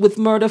charge you with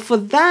murder for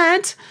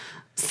that.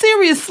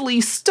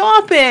 Seriously,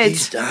 stop it.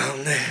 He's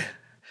down there,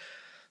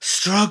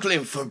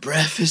 struggling for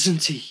breath,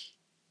 isn't he?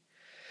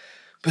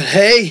 But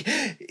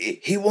hey,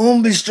 he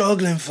won't be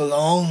struggling for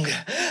long.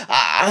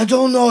 I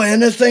don't know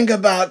anything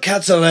about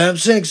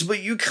cataleptics,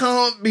 but you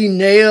can't be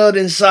nailed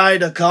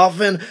inside a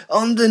coffin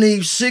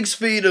underneath 6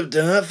 feet of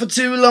dirt for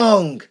too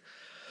long.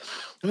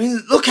 I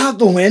mean, look out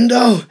the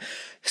window.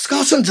 It's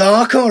gotten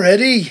dark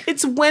already.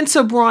 It's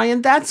winter,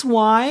 Brian, that's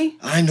why.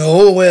 I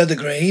know where the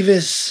grave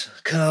is,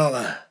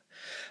 Carla.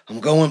 I'm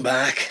going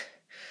back.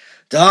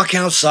 Dark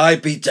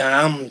outside be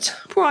damned.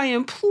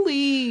 Brian,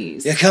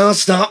 please. You can't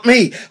stop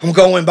me. I'm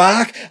going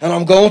back and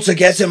I'm going to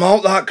get him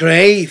out that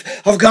grave.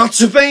 I've got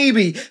to,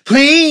 baby.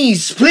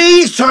 Please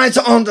try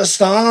to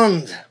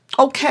understand.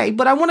 Okay,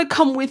 but I want to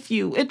come with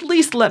you. At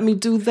least let me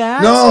do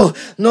that.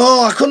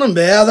 No, I couldn't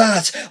bear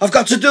that. I've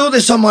got to do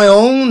this on my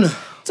own.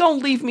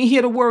 Don't leave me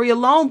here to worry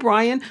alone,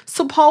 Brian.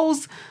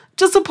 Suppose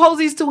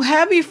he's too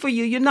heavy for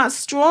you. You're not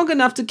strong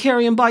enough to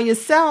carry him by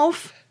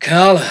yourself.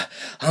 Carla,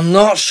 I'm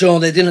not sure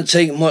they didn't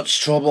take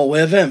much trouble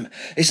with him.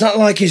 It's not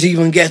like he's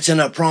even getting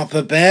a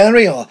proper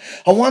burial.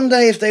 I wonder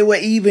if they were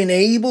even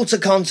able to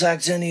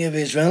contact any of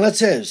his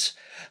relatives.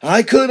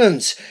 I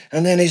couldn't,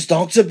 and then his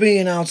doctor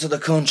being out of the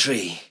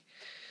country.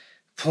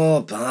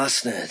 Poor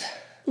bastard.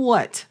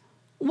 What?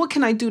 What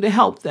can I do to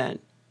help then?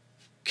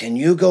 Can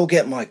you go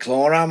get my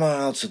claw hammer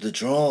out of the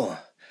drawer?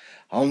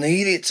 I'll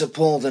need it to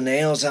pull the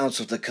nails out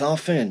of the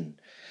coffin,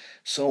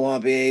 so I'll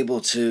be able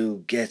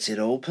to get it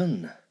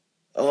open.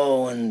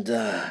 Oh, and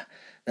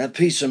that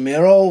piece of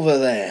mirror over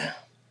there.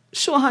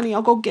 Sure, honey,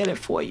 I'll go get it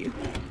for you.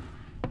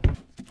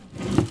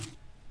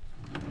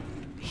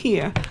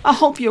 Here, I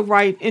hope you're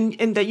right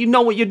and that you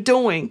know what you're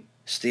doing.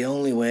 It's the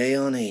only way,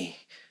 honey.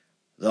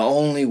 The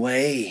only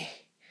way.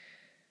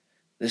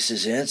 This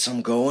is it,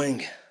 I'm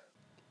going.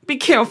 Be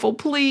careful,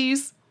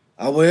 please.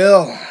 I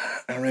will.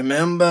 And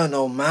remember,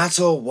 no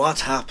matter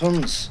what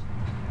happens,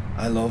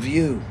 I love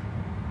you.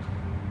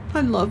 I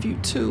love you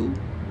too.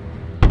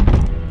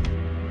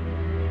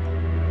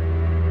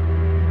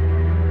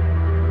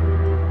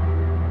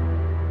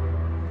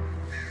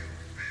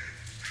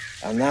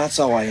 And that's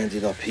how I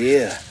ended up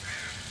here.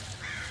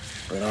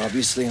 But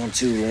obviously I'm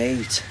too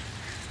late.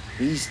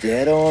 He's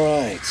dead, all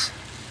right.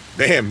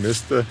 Damn,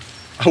 mister.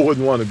 I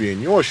wouldn't want to be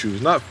in your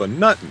shoes, not for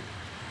nothing.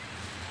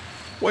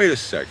 Wait a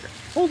second.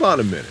 Hold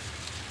on a minute.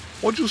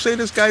 What'd you say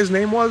this guy's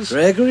name was?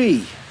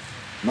 Gregory.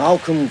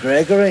 Malcolm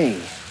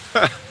Gregory.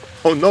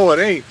 Oh, no, it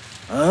ain't.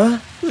 Huh?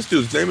 This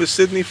dude's name is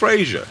Sidney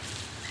Frazier.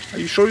 Are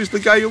you sure he's the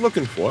guy you're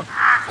looking for?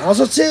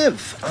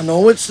 Positive. I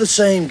know it's the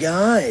same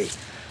guy.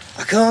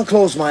 I can't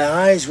close my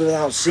eyes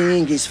without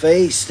seeing his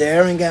face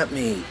staring at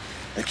me,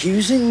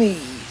 accusing me,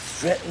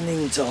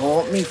 threatening to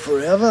haunt me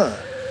forever.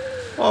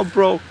 Oh,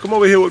 bro, come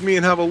over here with me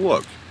and have a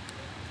look.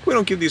 We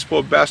don't give these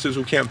poor bastards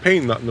who can't pay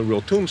nothing a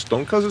real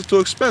tombstone because it's too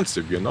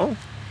expensive, you know?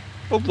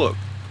 But look,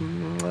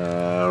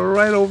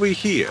 right over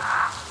here.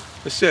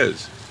 It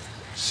says,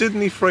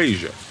 Sidney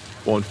Frazier,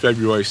 born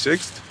February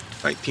 6th,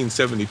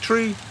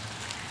 1973,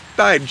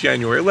 died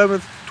January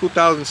 11th,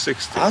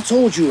 2016. I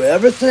told you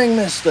everything,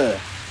 mister.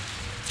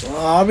 Well,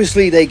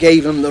 obviously they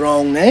gave him the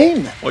wrong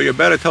name. Well, you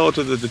better tell it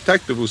to the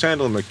detective who's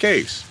handling the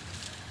case.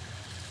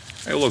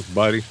 Hey, look,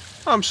 buddy,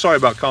 I'm sorry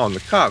about calling the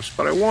cops,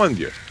 but I warned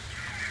you.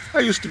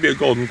 I used to be a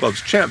Golden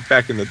Gloves champ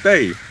back in the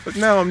day, but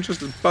now I'm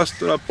just a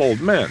busted-up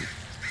old man.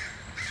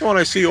 So when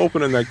I see you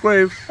opening that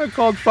grave, I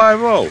called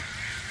 5-0.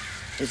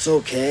 It's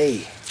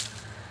okay.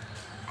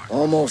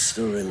 Almost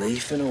a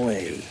relief in a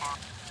way.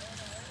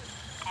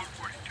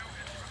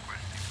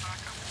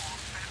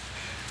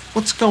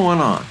 What's going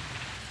on?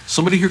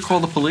 Somebody here call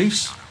the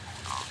police?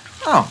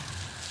 Oh,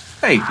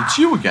 hey, it's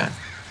you again.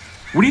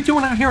 What are you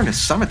doing out here in a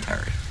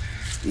cemetery?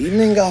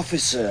 Evening,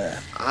 officer.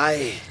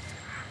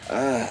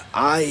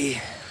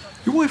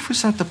 Your wife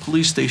was at the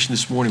police station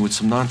this morning with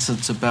some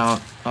nonsense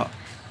about,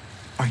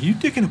 are you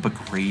digging up a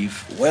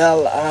grave?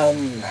 Well,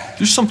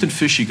 There's something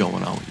fishy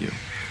going on with you.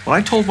 When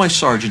I told my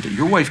sergeant that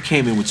your wife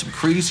came in with some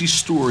crazy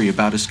story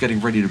about us getting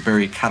ready to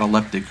bury a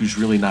cataleptic who's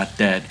really not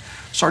dead,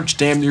 Sarge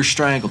damn near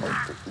strangled him.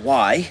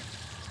 Why?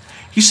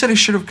 He said I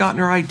should have gotten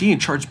her ID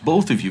and charged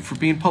both of you for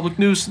being public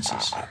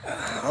nuisances.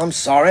 I'm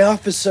sorry,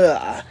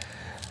 officer.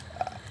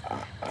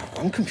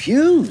 I'm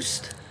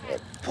confused.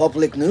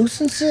 Public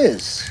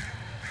nuisances?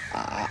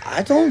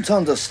 I don't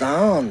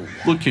understand.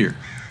 Look here.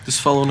 This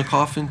fellow in the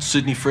coffin,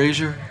 Sidney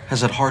Frazier,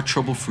 has had heart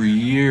trouble for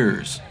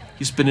years.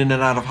 He's been in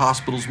and out of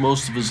hospitals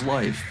most of his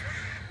life.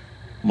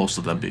 Most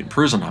of them being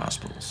prison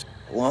hospitals.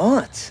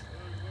 What?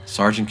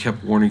 Sergeant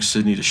kept warning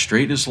Sidney to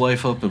straighten his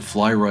life up and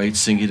fly right,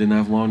 seeing he didn't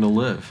have long to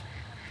live.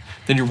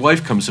 Then your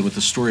wife comes in with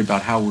a story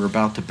about how we're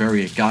about to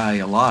bury a guy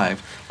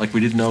alive, like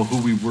we didn't know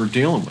who we were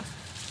dealing with.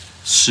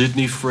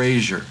 Sidney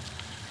Frazier.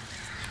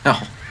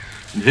 Hell,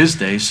 in his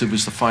day, Sid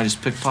was the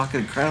finest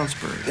pickpocket in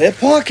Crownsbury.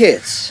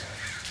 Pickpockets?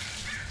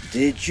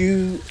 Did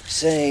you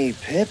say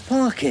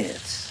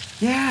pickpockets?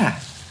 Yeah,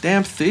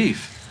 damn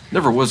thief.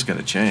 Never was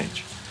gonna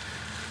change.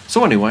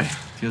 So anyway,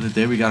 the other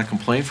day we got a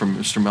complaint from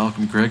Mr.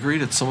 Malcolm Gregory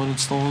that someone had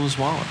stolen his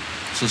wallet.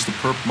 Says the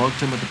perp mugged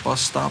him at the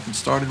bus stop and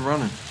started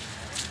running.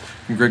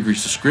 From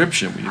Gregory's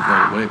description, we knew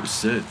right away it was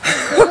Sid.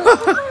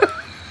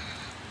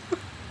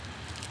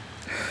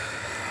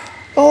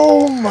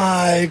 Oh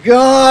my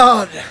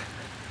God!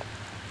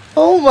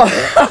 Oh my...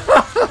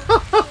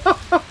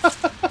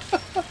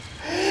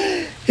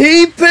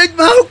 He picked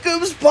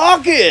Malcolm's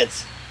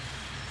pocket!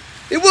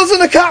 It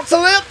wasn't a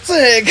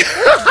cataleptic!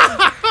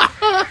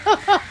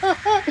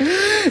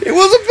 It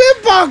was a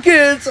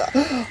pickpocket!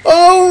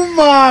 Oh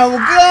my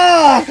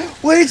God!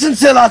 Wait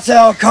until I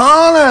tell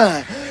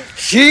Connor!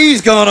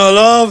 She's gonna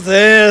love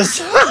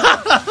this!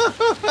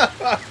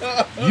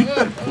 You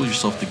better pull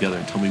yourself together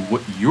and tell me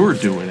what you're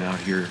doing out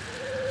here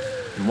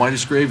and why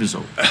this grave is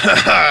open.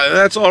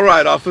 That's all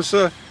right,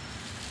 officer.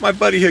 My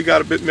buddy here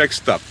got a bit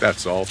mixed up,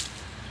 that's all.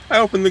 I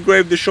opened the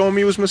grave to show him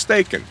he was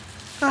mistaken.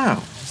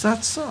 Oh, is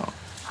that so?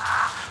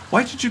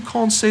 Why did you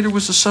call and say there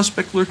was a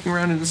suspect lurking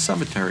around in the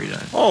cemetery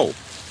then? Oh,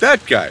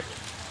 that guy.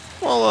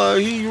 Well,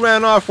 he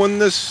ran off when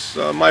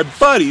my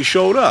buddy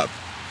showed up.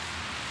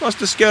 Must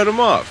have scared him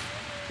off.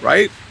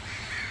 Right,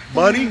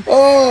 buddy?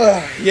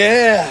 Oh,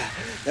 yeah.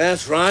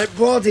 That's right,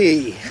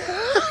 buddy.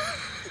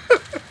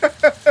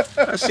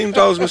 It seems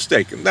I was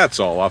mistaken, that's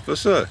all,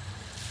 officer.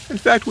 In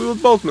fact, we were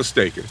both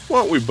mistaken,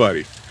 weren't we,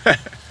 buddy?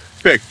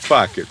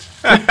 Pickpockets.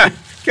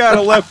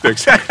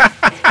 Cataleptics.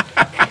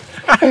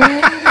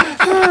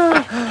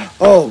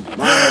 Oh,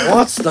 my,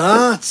 what's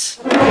that?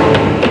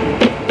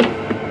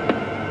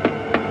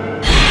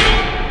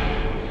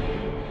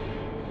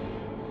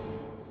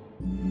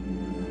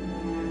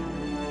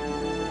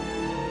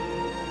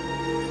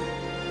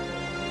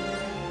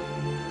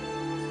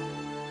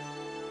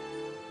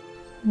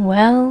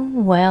 Well,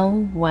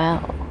 well,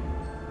 well.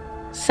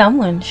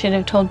 Someone should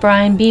have told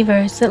Brian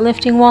Beavers that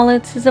lifting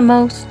wallets is a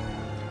most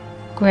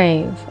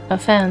grave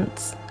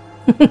offense.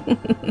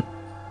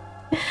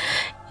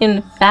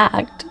 In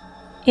fact,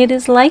 it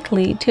is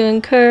likely to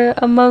incur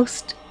a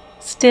most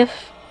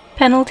stiff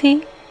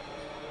penalty.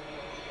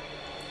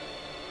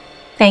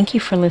 Thank you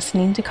for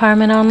listening to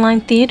Carmen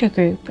Online Theater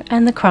Group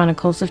and the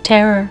Chronicles of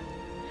Terror.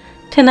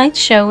 Tonight's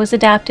show was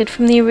adapted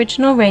from the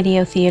original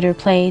radio theater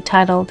play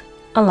titled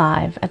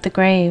Alive at the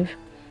Grave,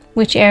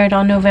 which aired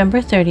on November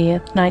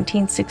 30th,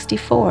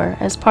 1964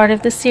 as part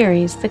of the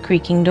series The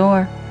Creaking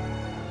Door.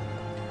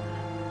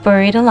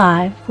 Buried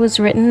Alive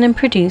was written and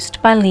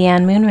produced by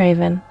Leanne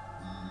Moonraven,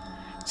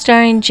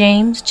 starring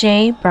James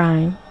J.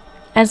 Bryan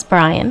as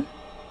Brian,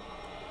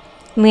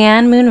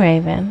 Leanne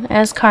Moonraven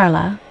as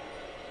Carla,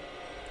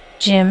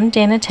 Jim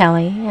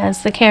Danatelli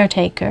as the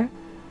caretaker,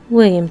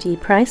 William D.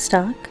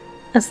 Prystock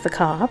as the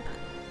cop,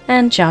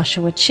 and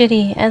Joshua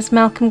Chitty as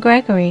Malcolm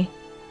Gregory.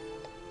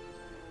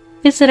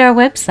 Visit our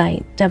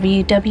website,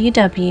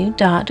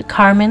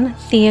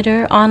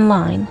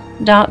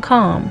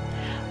 www.carmentheateronline.com,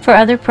 for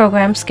other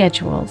program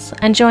schedules,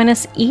 and join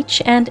us each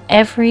and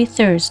every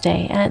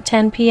Thursday at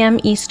 10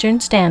 p.m. Eastern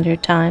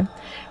Standard Time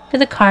for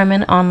the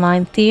Carmen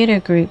Online Theater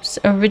Group's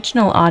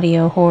original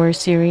audio horror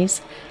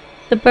series,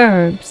 The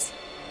Burbs.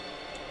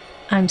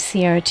 I'm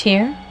Sierra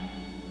Tier.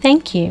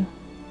 Thank you,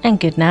 and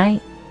good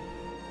night.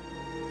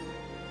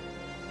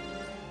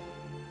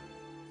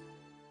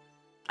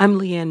 I'm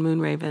Leanne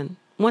Moonraven.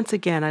 Once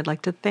again, I'd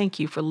like to thank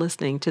you for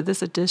listening to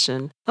this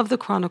edition of the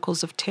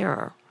Chronicles of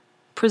Terror,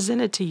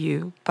 presented to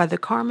you by the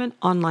Carmen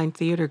Online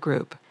Theater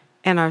Group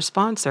and our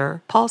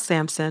sponsor, Paul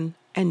Sampson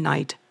and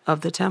Knight of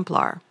the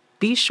Templar.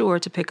 Be sure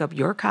to pick up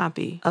your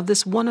copy of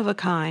this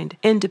one-of-a-kind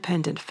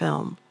independent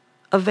film,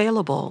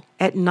 available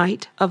at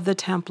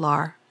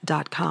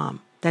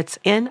knightofThetemplar.com. That's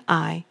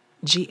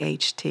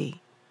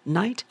N-I-G-H-T,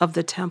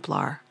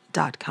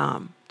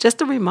 knightofThetemplar.com.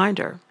 Just a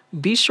reminder,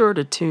 be sure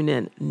to tune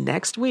in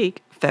next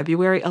week,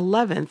 February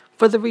 11th,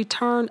 for the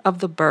return of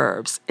The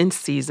Burbs in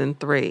Season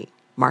 3.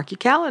 Mark your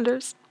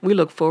calendars. We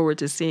look forward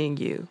to seeing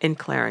you in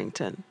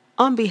Clarington.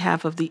 On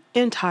behalf of the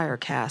entire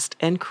cast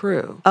and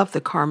crew of the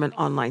Carmen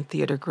Online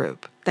Theater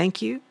Group,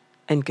 thank you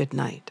and good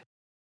night.